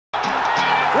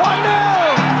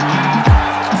1-0!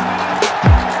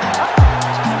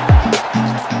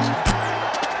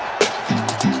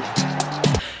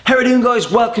 How are you doing, guys?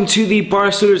 Welcome to the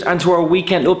Barceloners and to our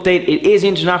weekend update. It is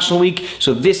International Week,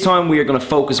 so this time we are going to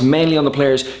focus mainly on the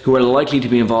players who are likely to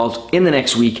be involved in the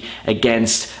next week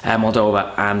against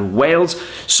Moldova and Wales.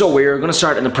 So we're going to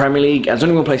start in the Premier League. There's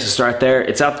only one place to start there.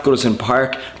 It's at Goodison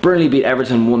Park. Burnley beat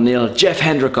Everton 1-0. Jeff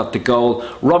Hendrick got the goal.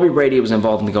 Robbie Brady was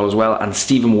involved in the goal as well, and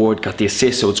Stephen Ward got the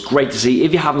assist. So it's great to see.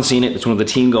 If you haven't seen it, it's one of the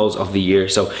team goals of the year,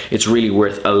 so it's really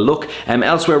worth a look.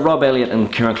 Elsewhere, Rob Elliott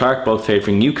and Kieran Clark both played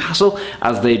for Newcastle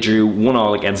as they drew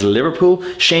 1-1 against Liverpool.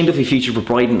 Shane Duffy featured for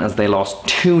Brighton as they lost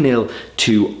 2-0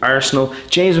 to Arsenal.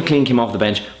 James McLean came off the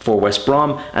bench for West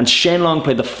Brom, and Shane Long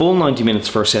played the full 90 minutes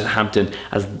for Southampton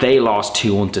as they lost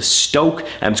 2-1 to Stoke.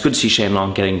 It's good to see Shane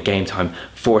Long getting game time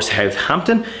for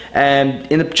Southampton.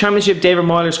 In the Championship, David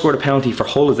Myler scored a penalty for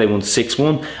Hull as they won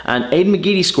 6-1, and Aidan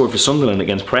McGeady scored for Sunderland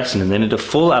against Preston, and then did a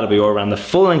full Adebayor ran the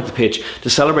full length of the pitch to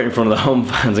celebrate in front of the home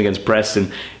fans against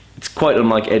Preston. It's quite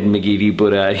unlike Aidan McGeady,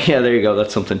 but yeah, there you go.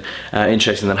 That's something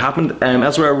interesting that happened.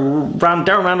 Elsewhere,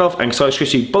 Darren Randolph and Cyrus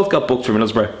Christie both got booked for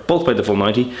Middlesbrough. Both played the full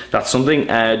 90. That's something.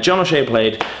 John O'Shea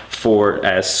played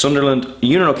for Sunderland.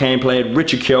 Ewan O'Kane played.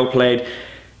 Richard Keogh played.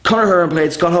 Conor Hearn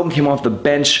played. Scott Hogan came off the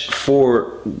bench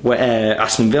for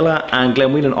Aston Villa, and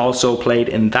Glenn Whelan also played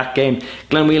in that game.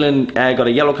 Glenn Whelan got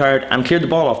a yellow card and cleared the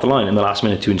ball off the line in the last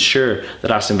minute to ensure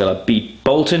that Aston Villa beat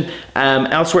Bolton.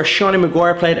 Elsewhere, Shawnee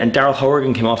Maguire played, and Daryl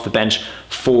Horgan came off the bench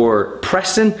for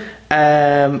Preston.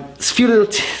 A few little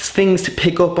things to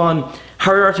pick up on.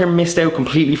 Harry Arthur missed out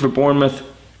completely for Bournemouth.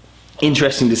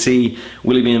 Interesting to see.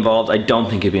 Will he be involved? I don't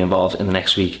think he'll be involved in the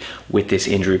next week with this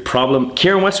injury problem.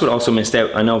 Kieran Westwood also missed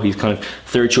out. I know he's kind of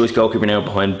third choice goalkeeper now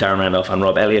behind Darren Randolph and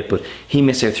Rob Elliott, but he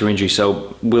missed out through injury.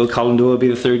 So will Colin Doyle be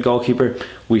the third goalkeeper?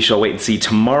 We shall wait and see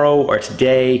tomorrow or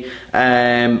today.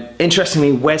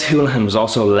 Interestingly, Wes Hoolahan was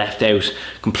also left out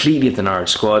completely of the Norwich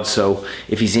squad. So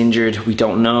if he's injured, we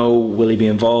don't know. Will he be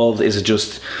involved? Is it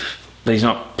just that he's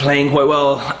not playing quite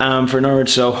well for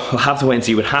Norwich? So we'll have to wait and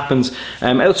see what happens.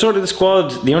 Outside of the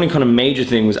squad, the only kind of major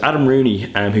thing was Adam Rooney,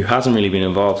 who hasn't really been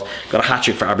involved, got a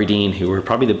hat-trick for Aberdeen, who were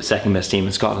probably the second best team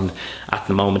in Scotland at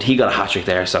the moment. He got a hat-trick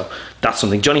there, so that's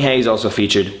something. Johnny Hayes also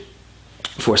featured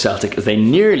for Celtic as they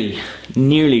nearly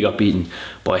got beaten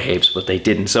by Hibs, but they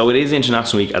didn't. So it is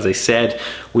International Week, as I said.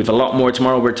 We have a lot more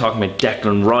tomorrow. We're talking about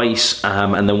Declan Rice,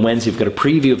 and then Wednesday we've got a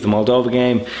preview of the Moldova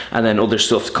game, and then other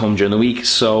stuff to come during the week.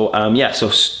 So yeah, so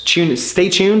stay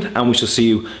tuned, and we shall see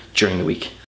you during the week.